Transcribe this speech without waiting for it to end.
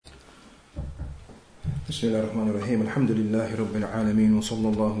بسم الله الرحمن الرحيم الحمد لله رب العالمين وصلى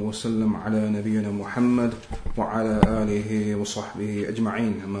الله وسلم على نبينا محمد وعلى آله وصحبه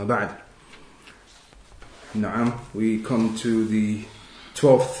أجمعين أما بعد. Na'am, we come to the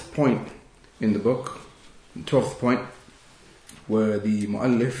 12th point in the book, the 12th point where the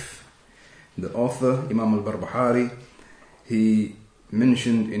muallif, the author, Imam al-Barbahari, he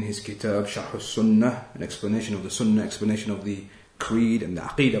mentioned in his kitab Sharh al-Sunnah, an explanation of the Sunnah, explanation of the creed and the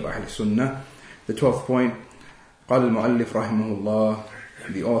aqeedah of Ahl Sunnah. The 12th point, قال المؤلف رحمه الله,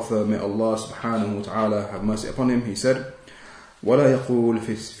 the author, may Allah subhanahu wa ta'ala have mercy upon him, he said, ولا يقول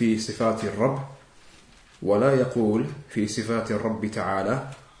في صفات الرب ولا يقول في صفات الرب تعالى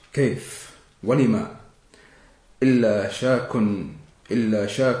كيف ولما إلا شاك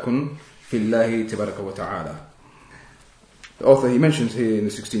في الله تبارك وتعالى. The author, he mentions here in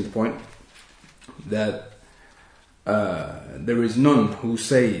the 16th point that there is none who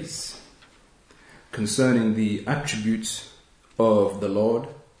says concerning the attributes of the Lord,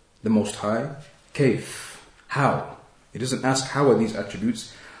 the Most High, كيف, how. He doesn't ask how are these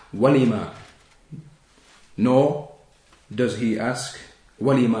attributes, walima, nor does he ask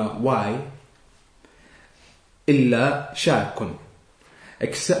walima, why, illa shakun,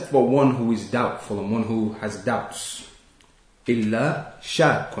 except for one who is doubtful and one who has doubts. Illa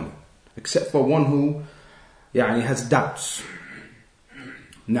shakun, except for one who has doubts.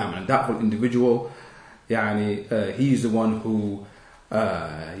 Now, a doubtful individual, he is the one who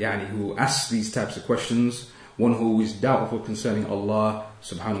who asks these types of questions. One who is doubtful concerning Allah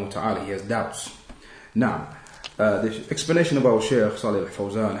subhanahu wa ta'ala, he has doubts. Now, the explanation of our Shaykh Salih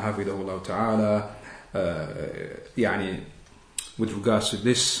al-Fawzan hafidhahullah ta'ala, with regards to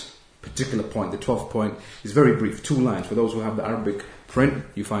this particular point, the 12th point, is very brief, 2 lines. For those who have the Arabic print,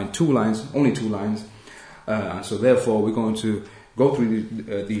 you find 2 lines, only 2 lines. And so therefore we're going to go through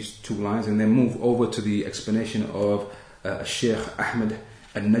these 2 lines and then move over to the explanation of Shaykh Ahmed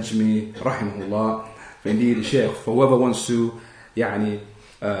al-Najmi rahimahullah. Indeed, the Shaykh, for whoever wants to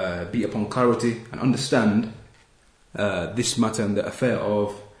be upon clarity and understand this matter and the affair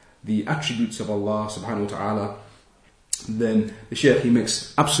of the attributes of Allah subhanahu wa ta'ala, then the Shaykh, he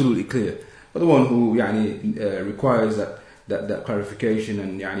makes absolutely clear. But the one who requires that clarification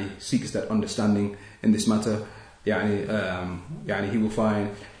and seeks that understanding in this matter, he will find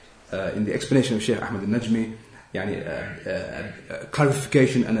in the explanation of Shaykh Ahmed al-Najmi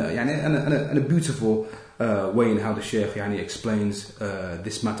clarification and a beautiful way in how the Shaykh explains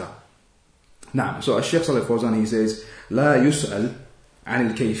this matter. Now, so Shaykh Salih al-Fawzan, he says, لا يسأل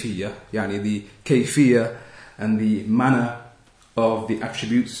عن الكيفية, the kayfiyya and the manner of the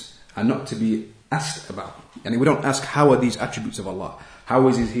attributes are not to be asked about. We don't ask how are these attributes of Allah. How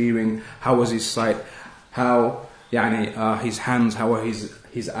is his hearing? How is his sight? How are his hands? How are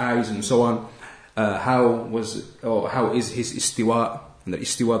his eyes, and so on? How is his istiwa, and the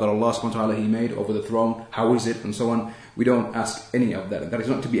istiwa that Allah subhanahu wa ta'ala he made over the throne? How is it, and so on? We don't ask any of that. That is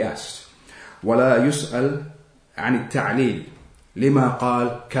not to be asked. ولا يسأل عن التعليل لما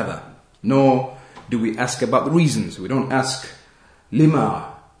قال كذا. Nor do we ask about the reasons. We don't ask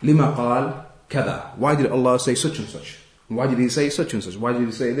لما قال كذا. Why did Allah say such and such? Why did he say such and such? Why did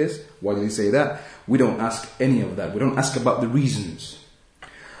he say this? Why did he say that? We don't ask any of that. We don't ask about the reasons.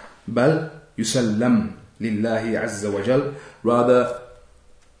 بل يسلم لله عز وجل. Rather,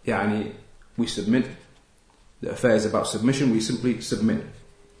 we submit. The affair is about submission. We simply submit.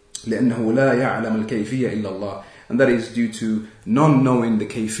 لأنه لا يعلم الكيفية إلا الله. And that is due to non-knowing the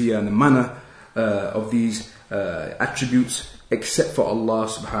kayfiyya and the manner of these attributes except for Allah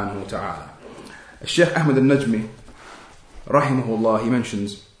subhanahu wa ta'ala. Shaykh Ahmed al-Najmi rahimahullah, he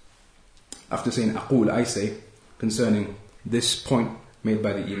mentions, after saying aqul, I say, concerning this point made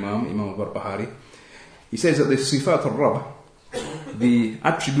by the Imam al-Barbahari, he says that the sifat al-Rabb, the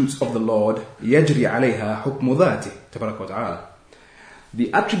attributes of the Lord, يجري عليها حكم ذاته تبارك وتعالى.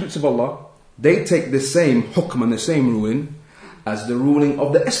 The attributes of Allah, they take the same hukm and the same ruling as the ruling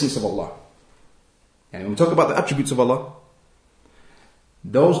of the essence of Allah. And when we talk about the attributes of Allah,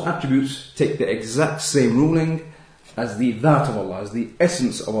 those attributes take the exact same ruling as the dhat of Allah, as the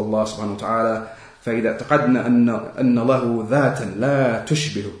essence of Allah subhanahu wa ta'ala. فإذا اعتقدنا أن له ذاتا لا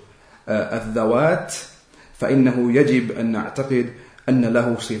تشبه الذوات فإنه يجب أن نعتقد أن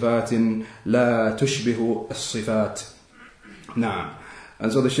له صفات لا تشبه الصفات. نعم.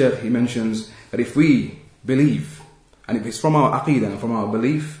 And so the Shaykh, he mentions that if we believe, and if it's from our aqeedah and from our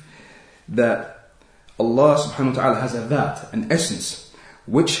belief, that Allah subhanahu wa ta'ala has a dhat, an essence,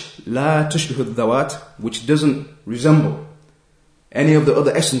 which لا تشبه الذوات, which doesn't resemble any of the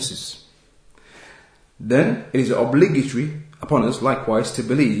other essences, then it is obligatory upon us likewise to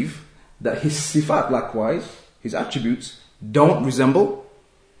believe that his sifat likewise, his attributes, don't resemble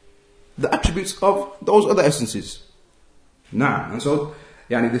the attributes of those other essences. Na'am. And so,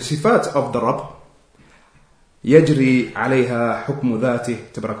 the sifat of the Rabb, يجري عليها حكم ذاته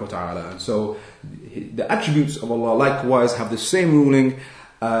تبارك وتعالى. And so, the attributes of Allah likewise have the same ruling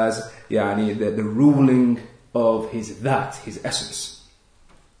as the ruling of his that, his essence.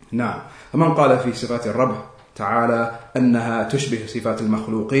 نعم. فمن قال في صفات الرب تعالى أنها تشبه صفات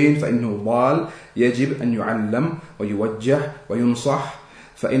المخلوقين فإنه ضال يجب أن يعلم ويوجه وينصح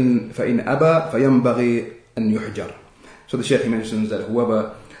فإن أبى فينبغي أن يحجر. So the Shaykh mentions that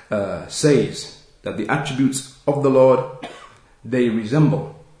whoever says that the attributes of the Lord, they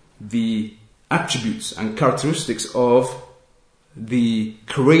resemble the attributes and characteristics of the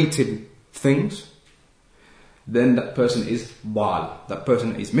created things, then that person is dal. That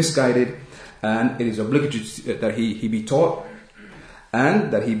person is misguided, and it is obligatory that he be taught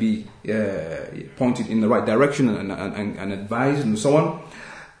and that he be pointed in the right direction and advised and so on.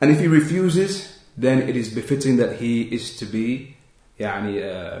 And if he refuses, then it is befitting that he is to be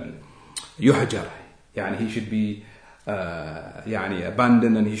yuhjar. He should be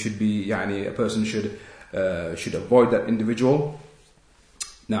abandoned, and he should be a person should avoid that individual.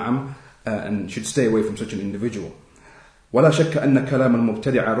 نعم. And should stay away from such an individual. ولا شك أن كلام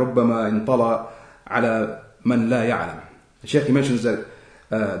المبتدع ربما انطلى على من لا يعلم. The Shaykh mentions that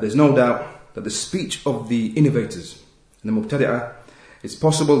there's no doubt that the speech of the innovators, the mubtadi'ah, it's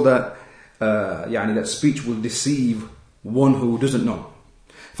possible that that speech will deceive one who doesn't know.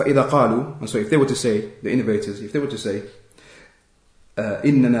 فإذا قالوا, and so if they were to say, the innovators, if they were to say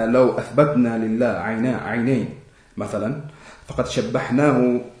إننا لو أثبتنا لله عينين مثلا فقد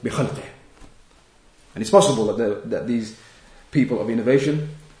شبحناه بخلقه. And it's possible that these people of innovation,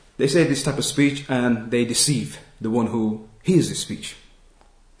 they say this type of speech and they deceive the one who hears this speech.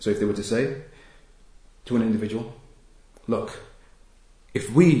 So if they were to say to an individual, look, if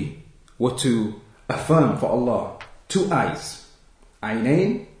we were to affirm for Allah 2 eyes,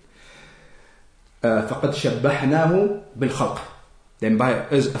 عينين, فقد شبحناه بالخلق, then by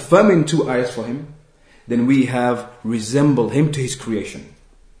us affirming 2 eyes for him, then we have resembled him to his creation.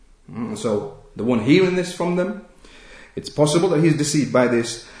 So the one hearing this from them, it's possible that he's deceived by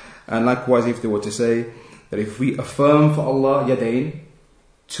this. And likewise, if they were to say that if we affirm for Allah yadayn,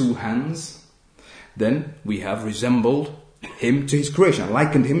 2 hands, then we have resembled him to his creation,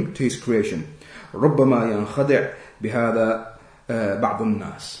 likened him to his creation. ربما ينخدع بهذا بعض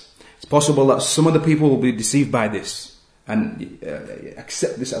الناس. It's possible that some of the people will be deceived by this and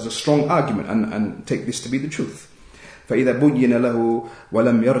accept this as a strong argument and take this to be the truth. فإذا بين له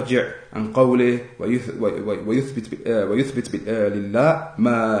ولم يرجع عن قوله ويثبت لله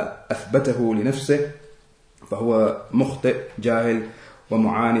ما أثبته لنفسه فهو مخطئ جاهل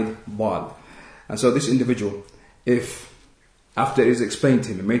ومعاند ضال. And so this individual, if after it is explained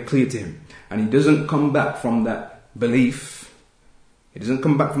to him and made clear to him, and he doesn't come back from that belief,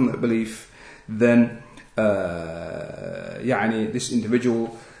 then this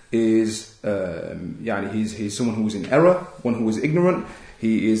individual is he's someone who is in error, one who is ignorant.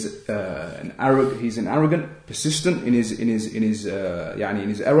 He is he's an arrogant, persistent in his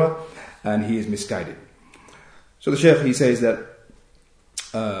error, and he is misguided. So the Shaykh, he says that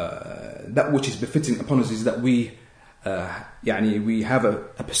that which is befitting upon us is that we have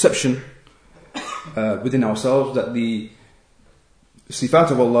a perception within ourselves that the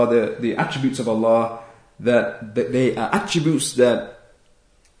sifat of Allah, the attributes of Allah, that they are attributes that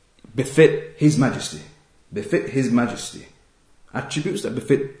befit His Majesty. Attributes that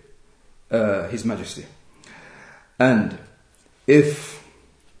befit His Majesty. And if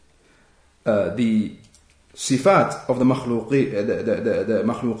the sifat of the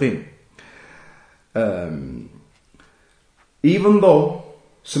makhluqeen, even though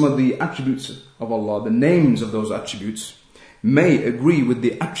some of the attributes of Allah, the names of those attributes, may agree with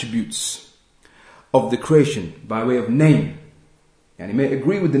the attributes of the creation by way of name, and it may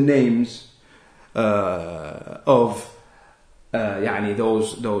agree with the names of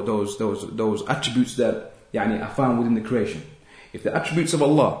those attributes that are found within the creation. If the attributes of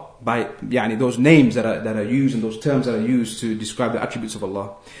Allah, by those names that are used and those terms that are used to describe the attributes of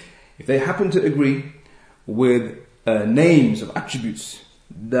Allah, if they happen to agree with names of attributes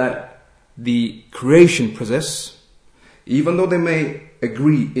that the creation possess, even though they may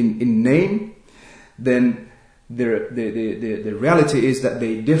agree in name, then the reality is that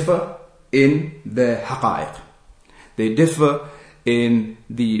they differ in their haqa'iq. They differ in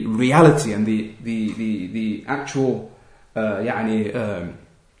the reality and the actual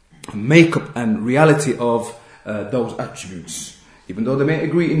makeup and reality of those attributes. Even though they may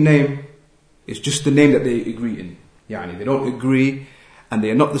agree in name, It's just the name that they agree in. يعني they don't agree and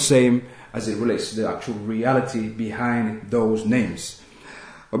they are not the same as it relates to the actual reality behind those names.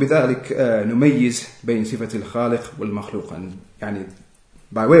 وبذلك نميز بين صفة الخالق والمخلوق. And يعني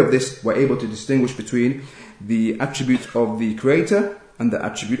by way of this, we're able to distinguish between the attribute of the creator and the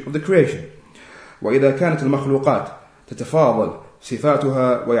attribute of the creation. وإذا كانت المخلوقات تتفاضل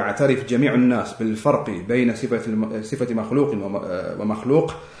صفاتها ويعترف جميع الناس بالفرق بين صفة مخلوق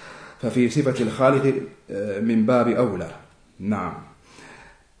ومخلوق ففي صفة الخالق من باب أولى. نعم.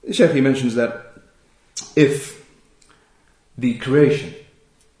 The Shaykh, he mentions that if the creation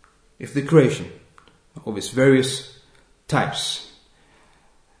of its various types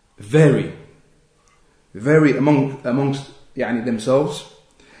vary amongst themselves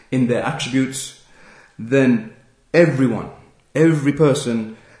in their attributes, then every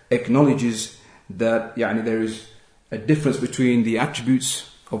person acknowledges that there is a difference between the attributes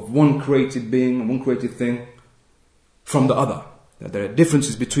of one created being and one created thing from the other. That there are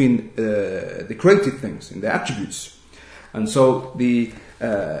differences between the created things in their attributes. And so the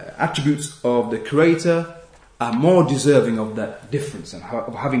attributes of the creator are more deserving of that difference and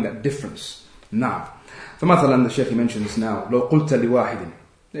of having that difference. Now, فمثلا the Shaykh mentions now, لو قلت لواحد,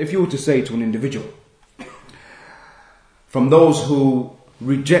 if you were to say to an individual, from those who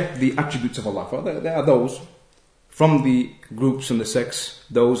reject the attributes of Allah, there are those from the groups and the sects,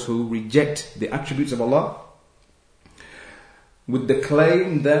 those who reject the attributes of Allah, with the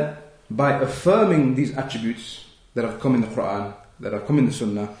claim that by affirming these attributes that have come in the Quran, that have come in the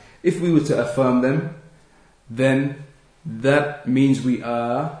Sunnah, if we were to affirm them, then that means we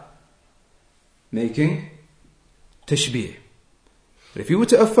are making tashbih. But if you were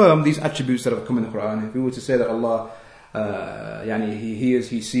to affirm these attributes that have come in the Quran, if we were to say that Allah, He hears,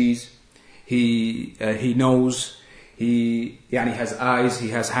 He sees, He knows, He has eyes, He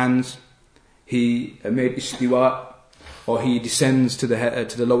has hands, He made istiwa, or He descends to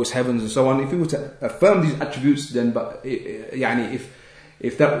the lowest heavens and so on. If we were to affirm these attributes, then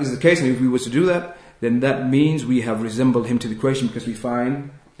if that is the case, and if we were to do that, then that means we have resembled Him to the creation, because we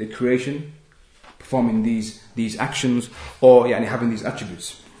find the creation performing these actions or having these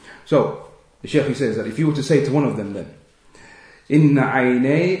attributes. So the Shaykh, he says that if you were to say to one of them, then inna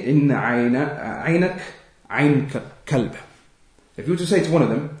aynak ayn kalb, if you were to say to one of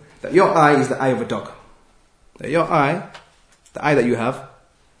them that your eye is the eye of a dog, that your eye, the eye that you have,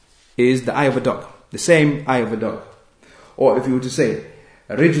 is the eye of a dog, the same eye of a dog. Or if you were to say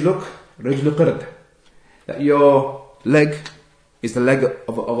rijluk qird, that your leg is the leg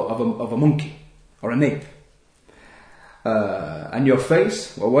of a monkey or an ape, and your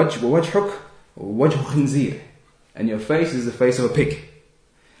face wajhuk wajhu khinzir, and your face is the face of a pig,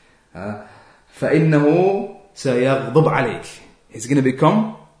 فإنه سيغضب عليك, he's going to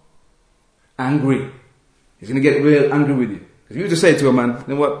become angry. He's going to get real angry with you. If you were to say to a man,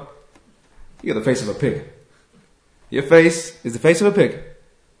 you know what? You got the face of a pig. Your face is the face of a pig.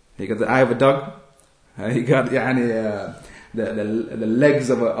 You got the eye of a dog. You got the legs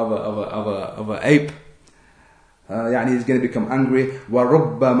of a ape. He's going to become angry.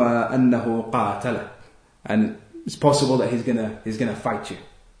 وَرُبَّمَا أَنَّهُ قَاتَلَ, and it's possible that he's going to fight you.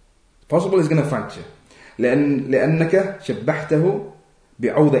 It's possible he's going to fight you. لأنك شبهته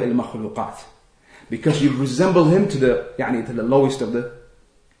بعودة المخلوقات, because you resemble him to the lowest of the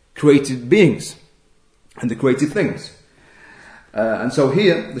created beings and the created things. And so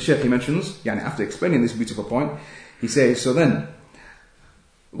here the Shaykh, he mentions, after explaining this beautiful point, he says, so then,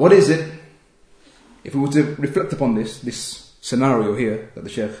 what is it, if we were to reflect upon this scenario here that the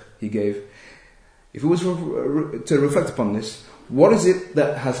Shaykh, he gave, if we were to reflect upon this, what is it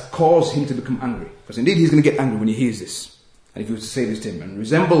that has caused him to become angry? Because indeed he's going to get angry when he hears this. And if you were to say this to him and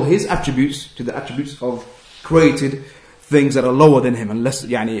resemble his attributes to the attributes of created things that are lower than him and less,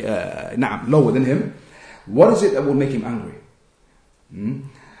 lower than him, what is it that will make him angry?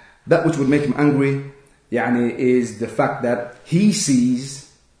 That which would make him angry, is the fact that he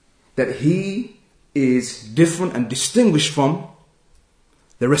sees that he is different and distinguished from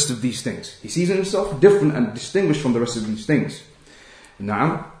the rest of these things. He sees himself different and distinguished from the rest of these things.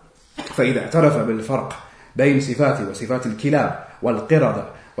 نعم. فإذا اعترف بالفرق بين صفاته وصفات الكلاب والقردة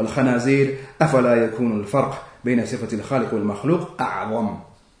والخنازير أفلا يكون الفرق بين صفة الخالق والمخلوق أعظم.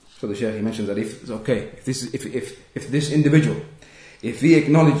 So the Shaykh, he mentions that if this individual, if he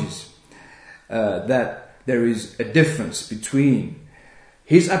acknowledges that there is a difference between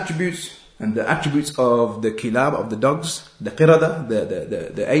his attributes and the attributes of the kilab, of the dogs, the qirada,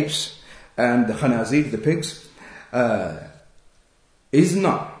 the apes, and the khanazir, the pigs, is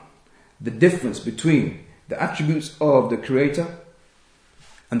not the difference between the attributes of the creator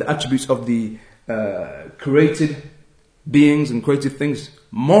and the attributes of the created beings and created things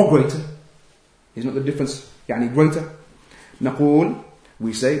more greater? Is not the difference يعني greater? نقول,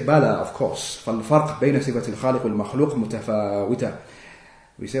 we say, بلى, of course. فالفرق بين صفة الخالق والمخلوق متفاوتة.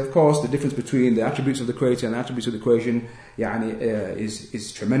 We say, of course, the difference between the attributes of the creator and the attributes of the creation يعني,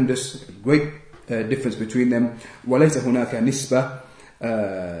 is tremendous, great difference between them. وليس هناك نسبة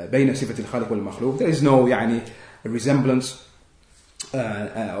بين صفة الخالق والمخلوق. There is no يعني, resemblance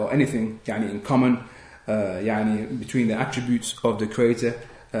or anything يعني, in common يعني, between the attributes of the creator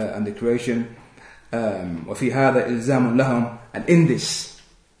and the creation. وفي هذا إلزام لهم, and in this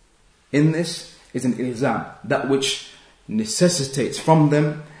is an ilzam, that which necessitates from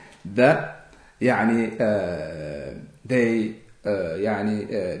them that يعني, they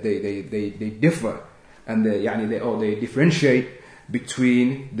differ, and they differentiate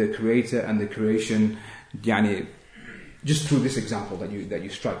between the creator and the creation يعني, just through this example that you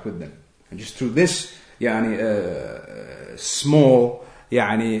strike with them, and just through this يعني, small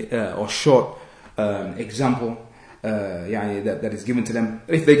يعني, or short example يعني, that is given to them.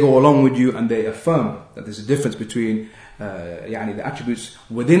 If they go along with you and they affirm that there's a difference between يعني, the attributes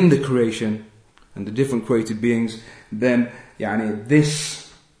within the creation and the different created beings, then يعني,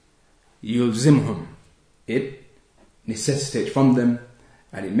 this yulzimhum, it necessitates from them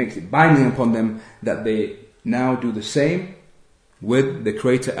and it makes it binding upon them that they now do the same with the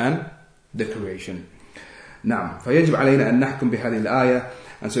creator and the creation. نعم, فيجب علينا أن نحكم بهذه الآية,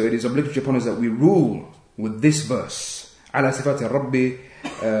 and so it is obligatory upon us that we rule with this verse على صفات الرب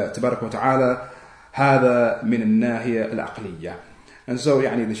تبارك وتعالى هذا من الناحية العقلية. And so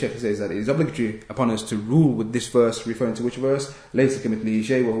يعني, the Shaykh says that it is obligatory upon us to rule with this verse, referring to which verse? ليس كمثله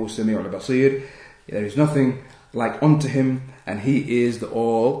شيء وهو السميع البصير. There is nothing like unto him, and he is the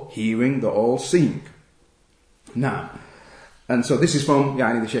all-hearing, the all-seeing. Now, and so this is from,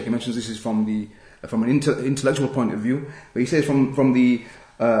 يعني, the Shaykh mentions this is from an intellectual point of view, but he says from the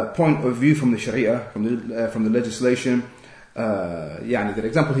point of view from the Sharia, from the legislation, يعني, the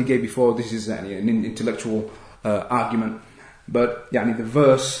example he gave before, this is an intellectual argument, but يعني, the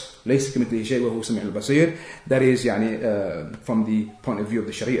verse ليس كمثله شيء وهو السميع البصير, that is يعني, from the point of view of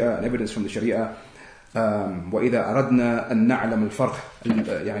the Sharia, and evidence from the Sharia. وإذا أردنا أن نعلم الفرق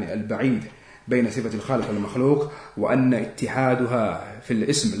يعني, البعيد بين صفة الخالق والمخلوق وأن اتحادها في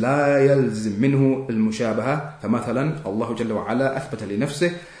الاسم لا يلزم منه المشابهة، فمثلا الله جل وعلا أثبت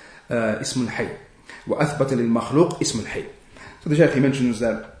لنفسه اسم الحي وأثبت للمخلوق اسم الحي. So the Shaykh mentions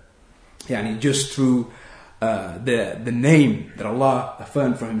that يعني, just through the name that Allah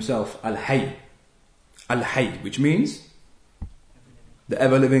affirmed for himself, Al-Hayy, Al-Hayy, which means the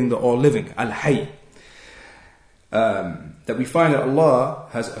ever-living, the all-living, Al-Hayy, that we find that Allah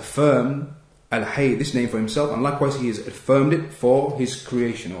has affirmed Al-Hayy, this name for himself, and likewise he has affirmed it for his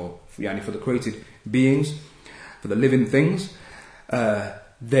creation, or yani, for the created beings, for the living things.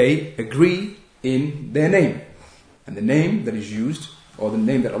 They agree in their name, and the name that is used, or the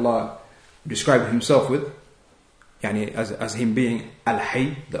name that Allah described himself with, yani, as him being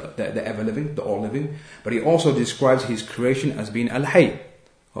Al-Hayy, the ever-living, the all-living, but he also describes his creation as being Al-Hayy,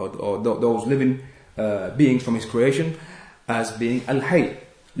 or those living beings from his creation as being Al-Hayy,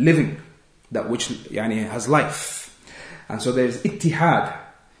 living, that which yani, has life. And so there's ittihad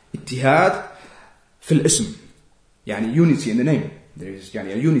fil ism, yani, unity in the name. There is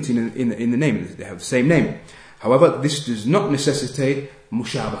yani, a unity in the name. They have the same name. However, this does not necessitate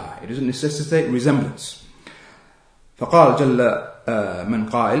mushabaha. It doesn't necessitate resemblance. فقال جل من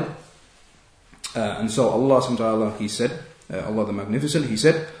قائل, and so Allah subhanahu wa ta'ala, he said, Allah the Magnificent, he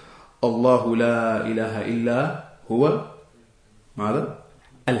said, الله لا إله إلا هو ماذا؟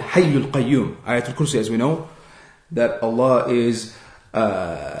 الحي القيوم. Ayatul Kursi, as we know, that Allah is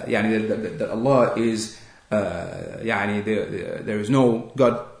يعني, that Allah is يعني, there is no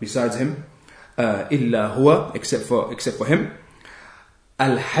God besides him, إلا هو, except for him,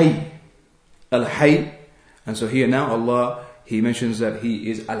 Al-Hayy, Al-Hayy. And so here now Allah, he mentions that he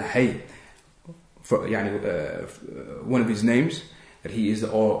is Al-Hayy, يعني, one of his names, that he is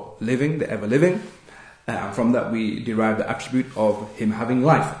the all-living, the ever-living. And from that we derive the attribute of him having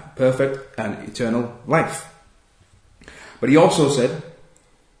life, perfect and eternal life. But he also said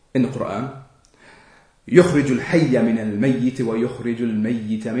in the Quran, يخرج الحي من الميت ويخرج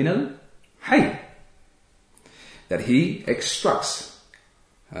الميت من الحي, that he extracts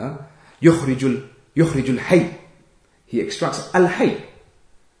يخرج الحي, he extracts الحي,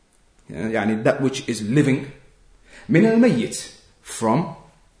 يعني, that which is living, من الميت, from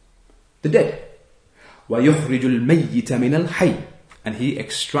the dead, ويخرج الميت من الحي, and he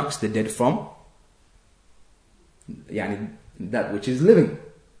extracts the dead from يعني, that which is living.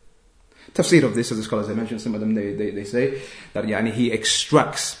 Tafsir of this, as the scholars they mentioned, some of them they say that يعني he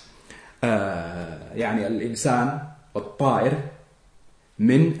extracts يعني الإنسان الطائر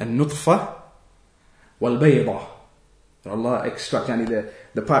من النطفة والبيضة. Allah extracts يعني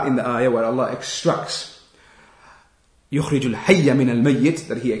the part in the ayah where Allah extracts يخرج الحي من الميت,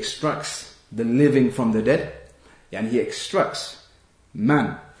 that he extracts the living from the dead. يعني he extracts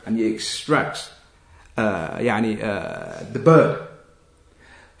man and he extracts يعني the bird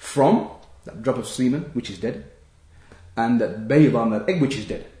from that drop of semen which is dead, and that bayda, that egg which is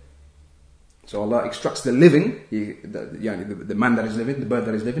dead. So Allah extracts the living, the man that is living, the bird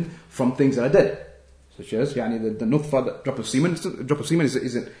that is living, from things that are dead. Such as the nutfa, the drop of semen. Drop of semen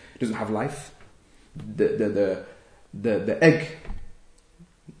doesn't have life. The egg,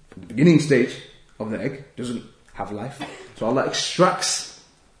 the beginning stage of the egg doesn't have life. So Allah extracts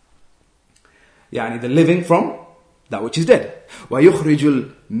the living from that which is dead.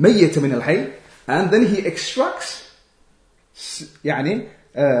 وَيُخْرِجُ الْمَيِّتَ مِنَ الْحَيِّ, and then he extracts semen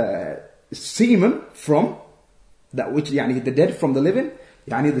from that which the dead from the living.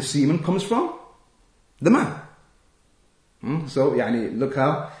 The semen comes from the man. So look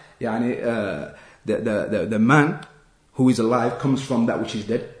how the man who is alive comes from that which is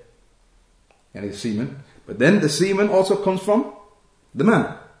dead, the semen. But then the semen also comes from the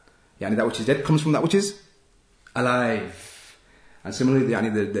man. That which is dead comes from that which is alive. And similarly,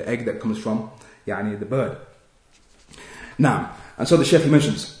 the egg that comes from the bird. Now, and so the Shaykh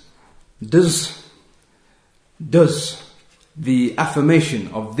mentions, does the affirmation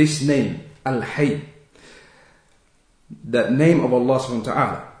of this name, Al-Hayy, that name of Allah subhanahu wa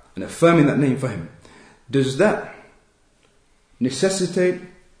ta'ala, and affirming that name for him, does that necessitate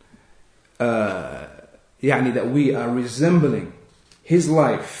that we are resembling his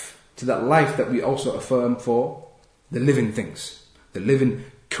life to that life that we also affirm for the living things, the living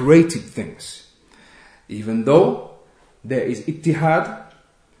created things? Even though there is ittihad,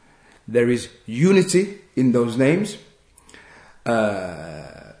 there is unity in those names,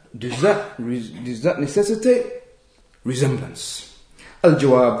 does that necessitate resemblance?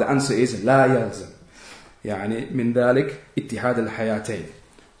 Al-Jawab, the answer is لا يلزم من ذلك اتحاد الحياتين.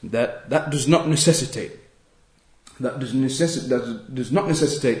 That does not necessitate. That does not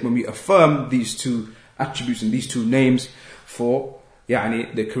necessitate when we affirm these two attributes and these two names for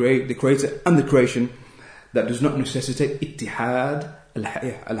the creator and the creation. That does not necessitate ittihad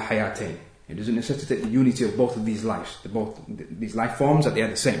al-hayatain. It doesn't necessitate the unity of both of these lives, these life forms, that they are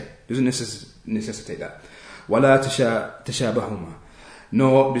the same. It doesn't necessitate that. وَلَا تَشَابَهُمَا.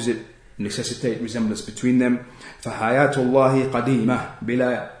 Nor does it necessitate resemblance between them. فَحَيَاتُ اللَّهِ قَدِيمَةٌ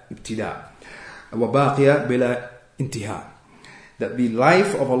بِلَا ابْتِدَاءٍ وَبَاقِيَةٌ بِلَا انتهاء. That the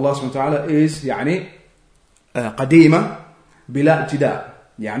life of Allah subhanahu wa ta'ala is قديمة بلا ابتداء.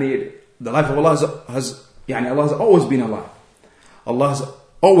 The life of Allah has Allah has always been alive. Allah has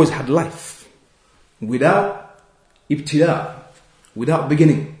always had life without ibtida, without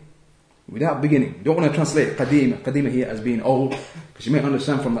beginning. Without beginning. You don't want to translate qadima here as being old, because you may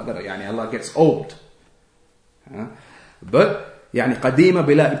understand from that Allah gets old. But qadima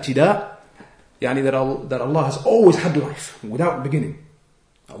bila ibtida, that Allah has always had life without beginning.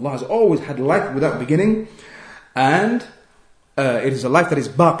 Allah has always had life without beginning, and it is a life that is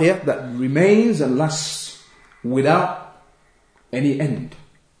baqiyah, that remains and lasts without any end.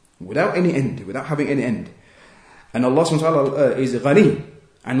 Without any end, without having any end. And Allah subhanahu wa ta'ala is ghani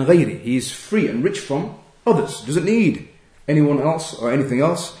and ghayri. He is free and rich from others. Doesn't need anyone else or anything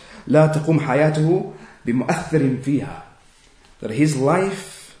else. لا تقوم حياته بمؤثر فيها. That his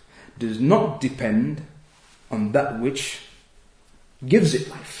life does not depend on that which gives it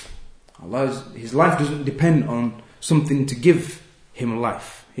life. His life doesn't depend on something to give him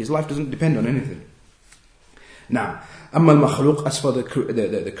life. His life doesn't depend on anything. Now, أما المخلوق, as for the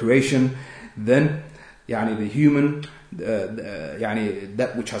creation, then the human,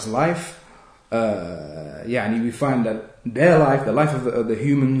 that which has life, we find that their life, the life of the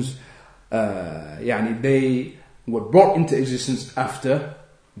humans, they were brought into existence after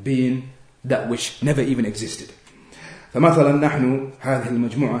being that which never even existed. فمثلا نحن هذه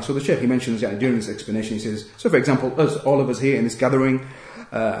المجموعة. So the Shaykh, he mentions during this explanation, he says, so for example, us, all of us here in this gathering,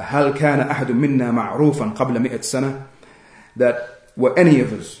 هل كان أحد منا معروفا قبل 100 سنة? That were any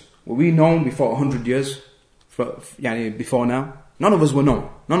of us, were we known before 100 years, before now? None of us were known.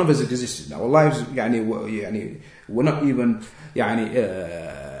 None of us existed. Our lives were not even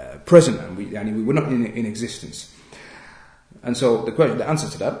present, and we were not in existence. And so the answer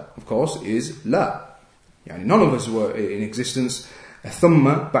to that, of course, is لا. None of us were in existence.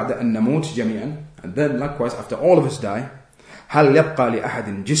 ثم بعد أن نموت جميعا, and then likewise after all of us die, هل يبقى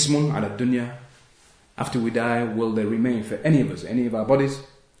لأحد جسم على الدنيا? After we die, will there remain for any of us, any of our bodies?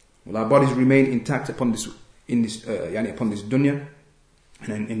 Will our bodies remain intact upon this, upon this dunya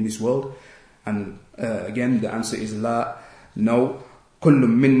and in this world? And again, the answer is لا, no. كل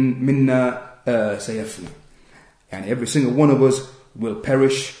منا سيفنى. Every single one of us will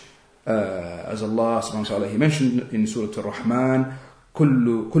perish, as Allah subhanahu wa ta'ala, He mentioned in Surah Al-Rahman,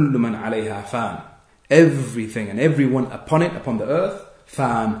 كل من عليها فان. Everything and everyone upon it, upon the earth,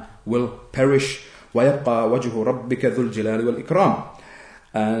 fan, will perish. وَيَبْقَى وَجْهُ رَبِّكَ ذُو الْجَلَالِ وَالْإِكْرَامِ.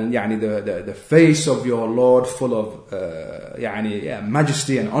 And the face of your Lord, full of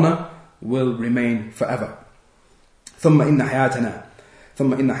majesty and honor, will remain forever. ثُمَّ إِنَّ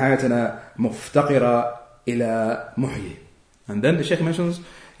حَيَاتَنَا مُفْتَقِرَةً إِلَى مُحْيِي. And then the Shaykh mentions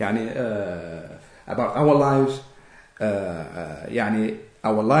about our lives.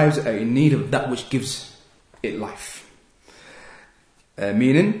 Our lives are in need of that which gives it life.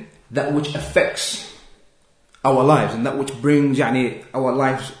 Meaning, that which affects our lives and that which brings our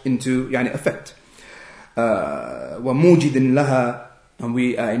lives into effect. وَمُوجِدٍ لَهَا. And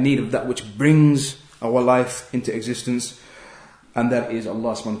we are in need of that which brings our life into existence. And that is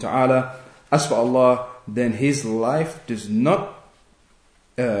Allah subhanahu wa ta'ala. As for Allah, then His life does not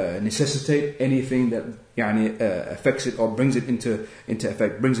necessitate anything that affects it or brings it into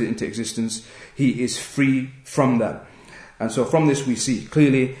effect, brings it into existence. He is free from that. And so from this we see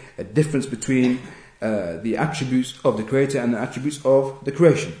clearly a difference between the attributes of the Creator and the attributes of the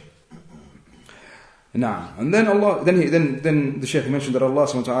creation. Now, and then then the Shaykh mentioned that Allah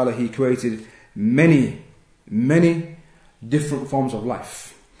subhanahu wa ta'ala, He created many different forms of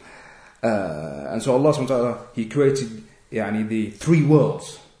life. And so Allah subhanahu wa ta'ala, He created the three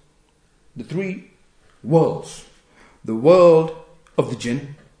worlds. The three worlds. The world of the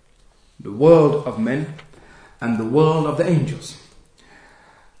jinn, the world of men, and the world of the angels.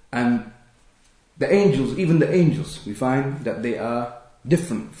 And the angels, even the angels, we find that they are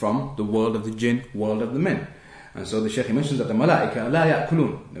different from the world of the jinn, world of the men. And so the Shaykh mentions that the malaika la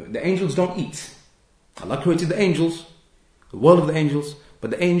ya'kulun. The angels don't eat. Allah created the angels, the world of the angels, but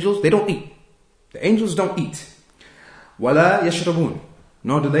the angels, they don't eat. The angels don't eat. وَلَا يَشْرَبُونَ.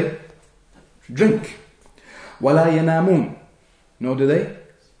 Nor do they drink. وَلَا يَنَامُونَ. Nor do they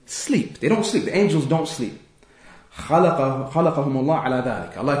sleep. They don't sleep. The angels don't sleep. خَلَقَهُمُ اللَّهُ عَلَى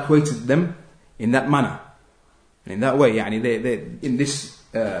ذَلِكَ. Allah created them in that manner. In that way, they in this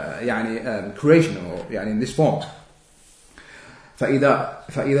creation, or in this form. فإذا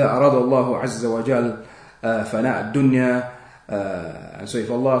أراد الله عز وجل فناء الدنيا. And so if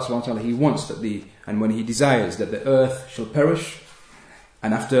Allah subhanahu wa ta'ala, He wants that and when He desires that the earth shall perish,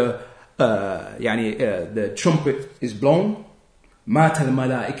 and after the trumpet is blown, مات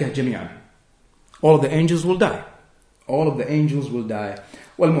الملائكة جميعا. All of the angels will die. All of the angels will die.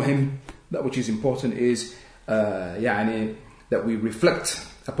 والمهم, that which is important is that we reflect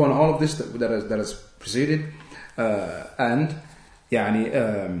upon all of this that has preceded, and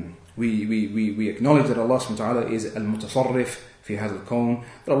we acknowledge that Allah subhanahu wa ta'ala is al-mutasarrif fi hadha al-kawn,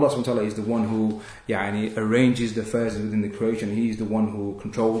 that Allah subhanahu wa ta'ala is the one who arranges the affairs within the creation. He is the one who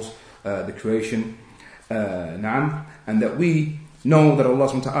controls the creation. And that we know that Allah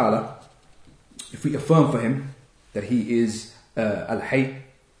subhanahu wa ta'ala, if we affirm for Him that He is al-hayy,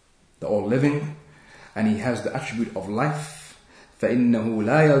 the all-living, and He has the attribute of life, فإنه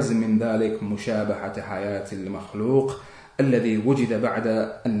لا يلزم من ذلك مشابهة حياة المخلوق الذي وجد بعد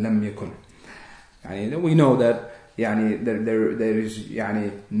أن لم يكن. We know that there is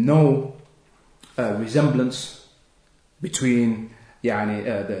no resemblance between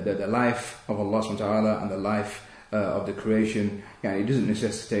the life of Allah subhanahu wa ta'ala and the life of the creation. It doesn't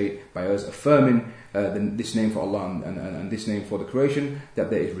necessitate by us affirming this name for Allah and this name for the creation that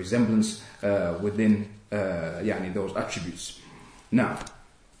there is resemblance within those attributes. Now,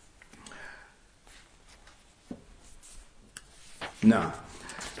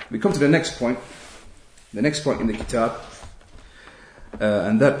 we come to the next point. The next point in the kitab,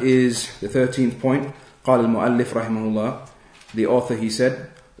 and that is the 13th point. قال المؤلف رحمه الله, the author, he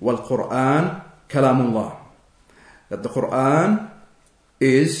said, وَالْقُرْآنِ كَلَامُ اللَّهِ, that the Qur'an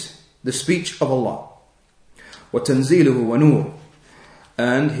is the speech of Allah. وَتَنْزِيلُهُ وَنُورُ,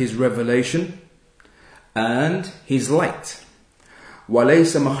 and His revelation and His light.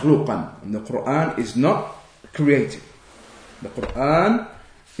 وَلَيْسَ مَخْلُوقًا, and the Qur'an is not created. The Qur'an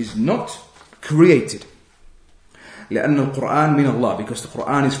is not created. لأن القرآن من الله, because the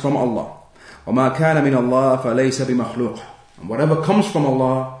Qur'an is from Allah. وما كان من الله فليس بمخلوق, and whatever comes from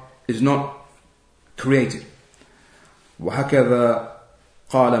Allah is not created. وهكذا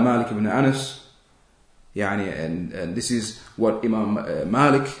قال مالك بن أنس and this is what Imam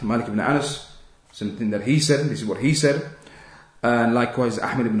Malik ibn Anas, something that he said, this is what he said. And likewise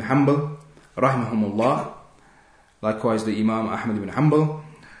Ahmad ibn Hanbal, rahimahumullah, likewise the Imam Ahmad ibn Hanbal,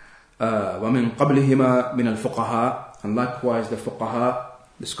 وَمِن قَبْلِهِمَا مِنَ الْفُقَهَاء, and likewise the fuqaha,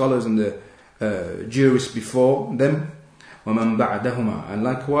 the scholars and the jurists before them, وَمَن بَعْدَهُمَا, and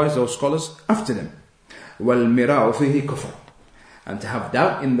likewise those scholars after them. وَالْمِرَاءُ فِيهِ كُفْرٌ, and to have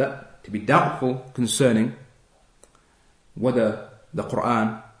doubt in that, to be doubtful concerning whether the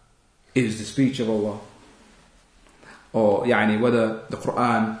Quran is the speech of Allah, or whether the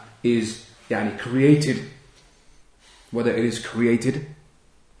Quran is created, whether it is created,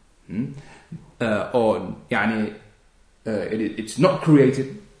 or it's not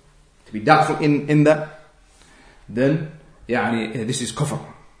created, to be doubtful in that, then this is kufr.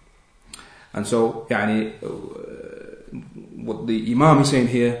 And so what the Imam is saying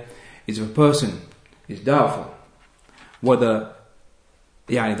here is, if a person is doubtful whether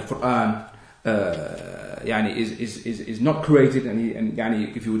the Quran is not created, and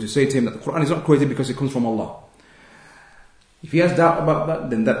if you were to say to him that the Quran is not created because it comes from Allah, if he has doubt about that,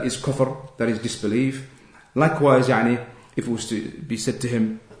 then that is kufr, that is disbelief. Likewise, if it was to be said to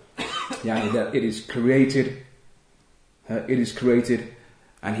him that it is created,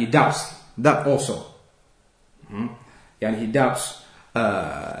 and he doubts that also, he doubts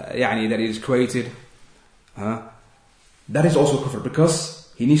that it is created, that is also kufr,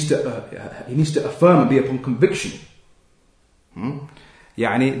 because he needs to affirm and be upon conviction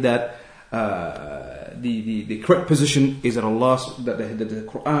that the correct position is that Allah, that the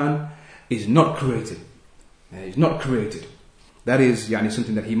Quran is not created. It's not created. That is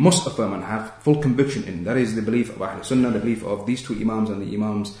something that he must affirm and have full conviction in. That is the belief of Ahl Sunnah, the belief of these two Imams and the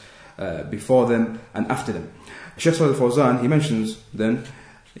Imams before them and after them. Shaykh Salih al-Fawzan, he mentions then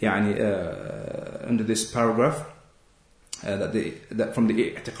under this paragraph that from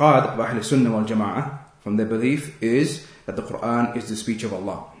the i'tiqad of Ahl Sunnah wal Jama'ah, from their belief is that the Quran is the speech of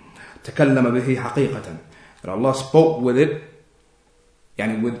Allah. تكلم به حقيقة, that Allah spoke with it,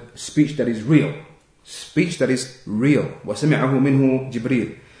 with speech that is real. Speech that is real. وَسَمِعَهُ مِنْهُ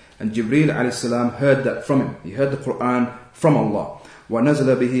جِبْرِيلٌ, and Jibreel alayhi salam heard that from him. He heard the Quran from Allah.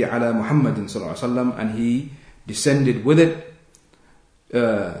 وَنَزَلَ بِهِ عَلَى مُحَمَّدٍ صلى الله عليه وسلم, and he descended with it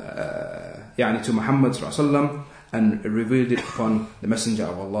to Muhammad صلى الله عليه وسلم, and revealed it upon the Messenger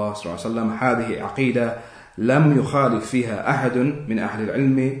of Allah صلى الله عليه وسلم. هذه عقيدة لم يخالف فيها أحد من أهل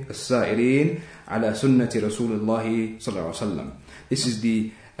العلم السائرين على سنة رسول الله صلى الله عليه وسلم. This is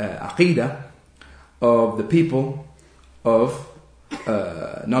the aqidah of the people of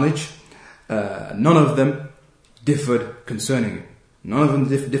knowledge. None of them differed concerning it. None of them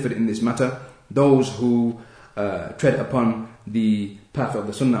differed in this matter. Those who tread upon the path of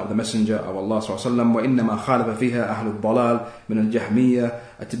the sunnah of the Messenger of Allah صلى الله عليه وسلم. وإنما خالف فيها أهل الضلال من الجهمية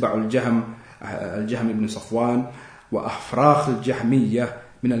أتباع الجهم بن صفوان وأفراخ الجهمية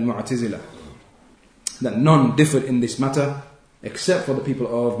من المعتزلة. That none differed in this matter except for the people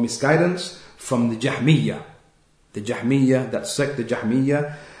of misguidance from the Jahmiyyah. The Jahmiyyah, that sect, the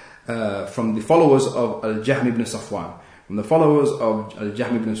Jahmiyyah, from the followers of Al-Jahm ibn Safwan. From the followers of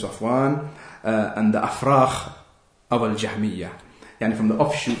Al-Jahm ibn Safwan and the Afrakh of Al-Jahmiyyah. From the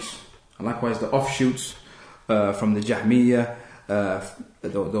offshoots, and likewise the offshoots from the Jahmiyyah,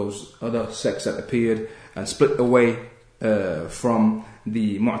 those other sects that appeared and split away from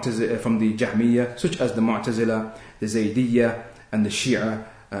the Jahmiyyah, such as the Mu'tazila, the Zaydiyya, and the Shia,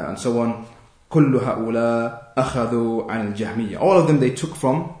 and so on. كل هؤلاء أخذوا عن الجهمية. All of them they took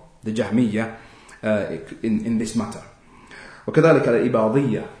from the Jahmiyyah in this matter. وكذلك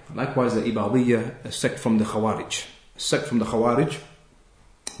الإباضية. Likewise the Ibadiyya, a sect from the Khawarij. A sect from the Khawarij,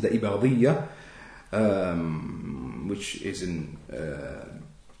 the Ibadiyya, which is an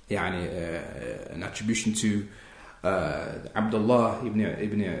attribution to Abdullah ibn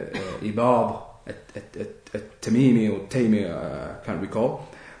Ibad at-Tamimi or Taymi, I can't recall.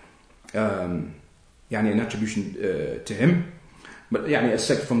 An attribution to him, but a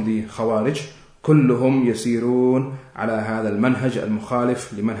sect from the Khawarij. كلهم يسيرون على هذا المنهج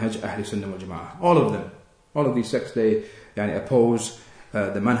المخالف لمنهج أهل السنة والجماعة. All of them, all of these sects, they oppose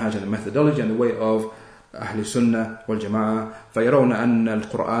the manhaj and the methodology and the way of أهل السنة والجماعة. فيرون أن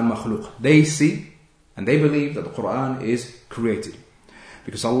القرآن مخلوق. They see and they believe that the Quran is created,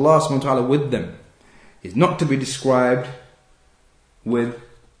 because Allah subhanahu wa ta'ala with them is not to be described with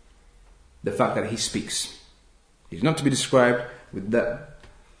the fact that He speaks. He's not to be described with that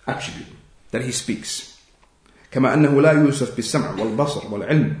attribute that He speaks. كما أنه لا يوصف بالسمع والبصر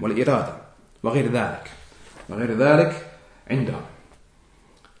والعلم والإرادة وغير ذلك عندهم.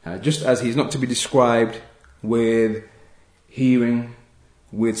 Just as he's not to be described with hearing,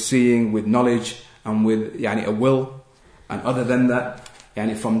 with seeing, with knowledge, and with a will, and other than that,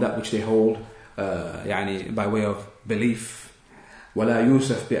 from that which they hold by way of belief. وَلَا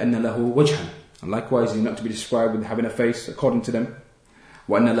يُوسَفْ بِأَنَّ لَهُ وَجْهًا. And likewise, he's not to be described with having a face, according to them.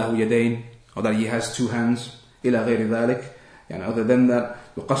 وَأَنَّ لَهُ يَدَيْنِ, or that he has two hands. إِلَى غَيْرِ ذَلِكَ. Other than that,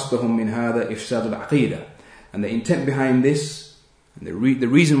 وَقَصْدَهُمْ مِنْ هَذَا إِفْسَادُ الْعَقِيدَةِ. And the intent behind this, and the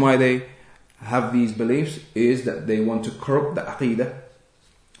reason why they have these beliefs, is that they want to corrupt the aqidah.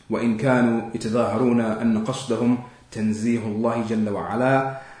 وَإِنْ كَانُوا يَتَظَاهَرُونَ أَنَّ قَصْدَهُمْ تَنْزِيهُ اللَّهِ جَلَّ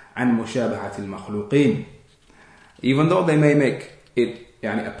وَعَلَى عَنْ مُشَابَهَةِ الْمَخْلُوقِينَ. Even though they may make it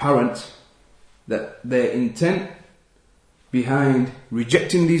apparent that their intent behind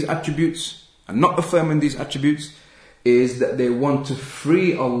rejecting these attributes and not affirming these attributes is that they want to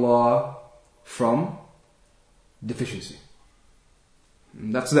free Allah from deficiency.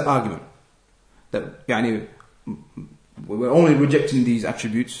 And that's the argument. That we're only rejecting these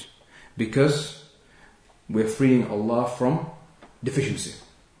attributes because we're freeing Allah from deficiency.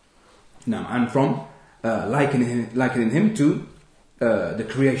 Now, and from likening Him to the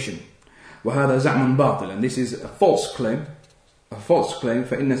creation. وهذا زعم باطل, and this is a false claim.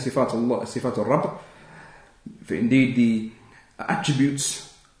 فإن صفات الله صفات الرب. For indeed the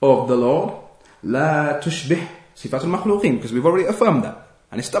attributes of the Lord لا تشبه صفات المخلوقين, because we've already affirmed that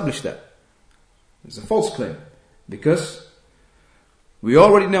and established that. It's a false claim because we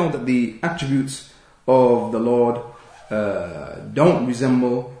already know that the attributes of the Lord don't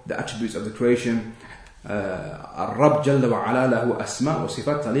resemble the attributes of the creation. الرب جل وعلا له أسماء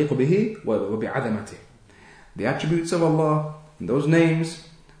وصفات تليق به وبعظمته. The attributes of Allah, those names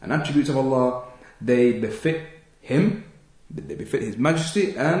and attributes of Allah, they befit Him, they befit His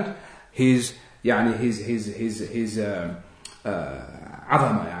Majesty and His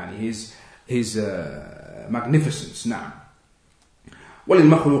عظمة, His magnificence. نعم.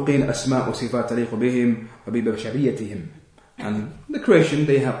 وللمخلوقين أسماء وصفات تليق بهم وببشريتهم. And the creation,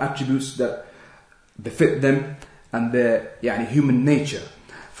 they have attributes that befit them and their human nature.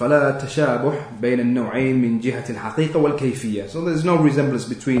 فلا تشابه بين النوعين من جهة الحقيقة والكيفية. So there's no resemblance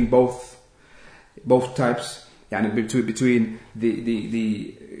between both types, between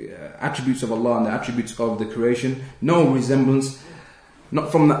the attributes of Allah and the attributes of the creation. No resemblance,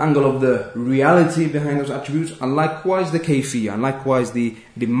 not from the angle of the reality behind those attributes, and likewise the kayfiyya, and likewise the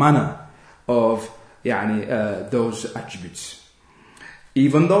manner of those attributes.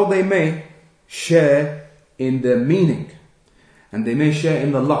 Even though they may share in the meaning, and they may share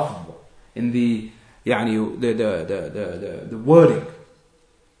in the lafz, in the wording,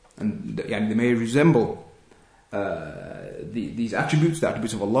 and they may resemble these attributes, the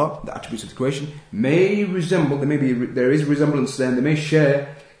attributes of Allah, the attributes of the creation, may resemble. There is resemblance there, and they may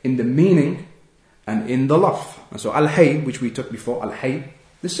share in the meaning and in the lafz. And so Al-Hayy, which we took before, Al-Hayy,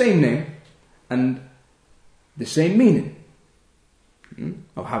 the same name and the same meaning.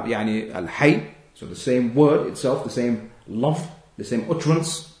 Of Al-Hayy, so the same word itself, the same lafz, the same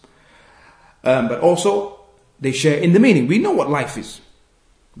utterance, but also they share in the meaning. We know what life is.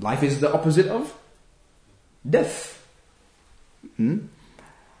 Life is the opposite of death.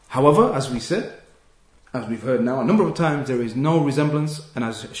 However, as we said, as we've heard now a number of times, there is no resemblance, and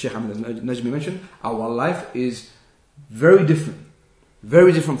as Shaykh Ahmed Najmi mentioned, our life is very different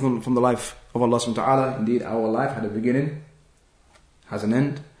from the life of Allah subhanahu wa ta'ala. Indeed, our life had a beginning, has an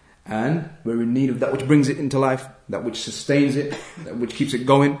end, and we're in need of that which brings it into life, that which sustains it, that which keeps it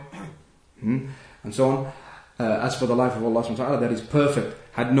going, and so on. As for the life of Allah subhanahu wa ta'ala, that is perfect,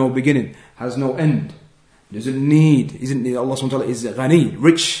 had no beginning, has no end, doesn't need, Allah subhanahu wa ta'ala is ghani,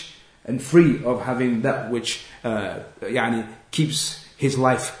 rich and free of having that which keeps his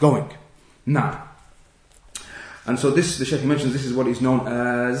life going. Now, and so this, the Shaykh mentions, this is what is known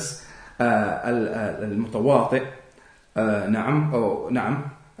as al-mutawati',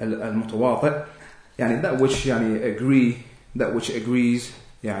 na'am, al-mutawati', that which agrees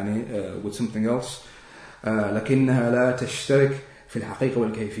with something else. لكنها لا تشترك في الحقيقة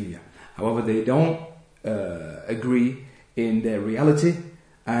والكيفية. However, they don't agree in their reality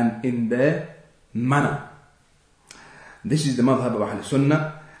and in their manner. This is the madhab of Ahl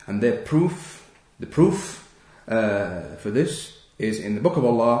Sunnah, and their proof, the proof for this is in the book of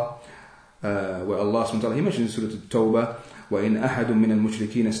Allah, where Allah subhanahu wa ta'ala, He mentions in Surah At-Tawbah, وَإِنْ أَحَدٌ مِّنَ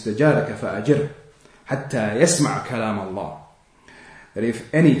الْمُشْرِكِينَ اسْتَجَارَكَ فَأَجِرْهُ حَتَّى يَسْمَعَ كَلَامَ اللَّهِ. That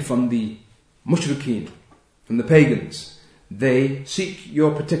if any from the mushrikeen, from the pagans, they seek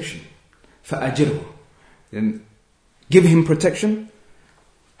your protection, فَأَجِرْهُ, then give him protection,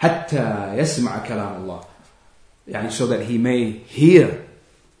 حَتَّى يَسْمَعَ كَلَامَ اللَّهِ, so that he may hear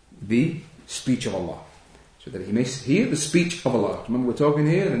the speech of Allah. So that he may hear the speech of Allah. Remember, we're talking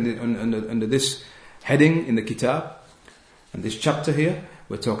here under this heading in the kitab, and this chapter here,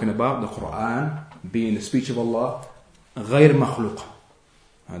 we're talking about the Quran being the speech of Allah, غير مخلوق.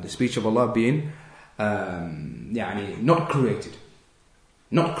 The speech of Allah being not created.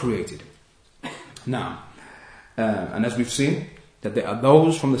 Not created. Now, and as we've seen, that there are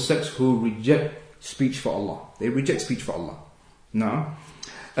those from the sects who reject speech for Allah. They reject speech for Allah. Now,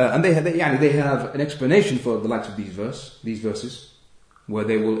 and they have an explanation for the likes of these verses, where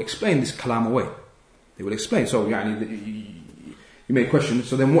they will explain this kalam away. They will explain. So, you may question,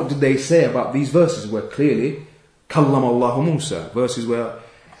 so then what did they say about these verses where clearly, kallam Allahu Musa, verses where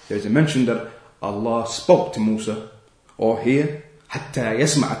there's a mention that Allah spoke to Musa, or here, hatta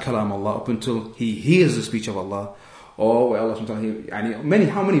yasma'a kalam Allah, up until he hears the speech of Allah, or where Allah subhanahu wa ta'ala,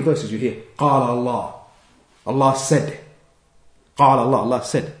 how many verses you hear? Qala Allah, Allah said. قال الله, Allah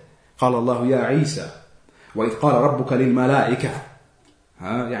said. قال الله يا عيسى وإذ قال ربك للملائكة.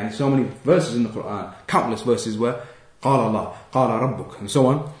 So many verses in the Quran, countless verses where قال الله, قال ربك, and so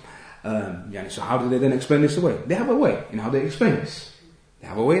on. So how do they then explain this away? They have a way in how they explain this. So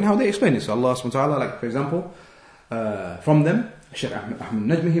Allah subhanahu wa ta'ala, like for example, from them, Shaykh Ahmed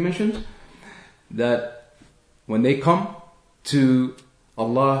Najmi, he mentioned that when they come to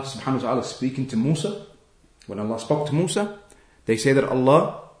Allah subhanahu wa ta'ala speaking to Musa, when Allah spoke to Musa, they say that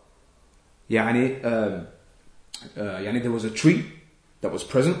Allah, there was a tree that was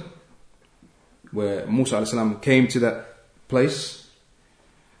present where Musa alayhi salam came to that place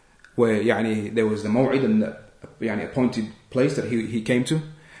where there was the maw'id and the appointed place that he came to,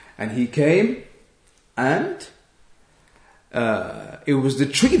 and he came and it was the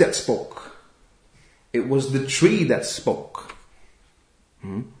tree that spoke. It was the tree that spoke.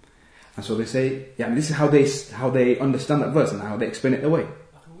 And so they say, this is how they understand that verse and how they explain it away.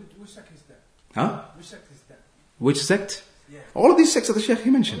 Which sect is that? Huh? Which sect is that? Which sect? Yeah. All of these sects that the Shaykh he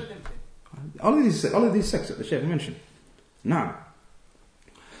mentioned. All of these sects that the Shaykh mentioned. Now.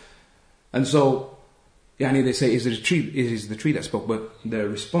 And so, they say, it is the tree that spoke. But the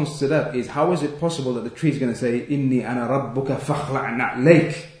response to that is, how is it possible that the tree is going to say, Inni ana rabbuka fakhla'na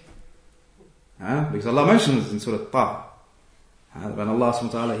alayk? Because Allah mentions in Surah Taha. When Allah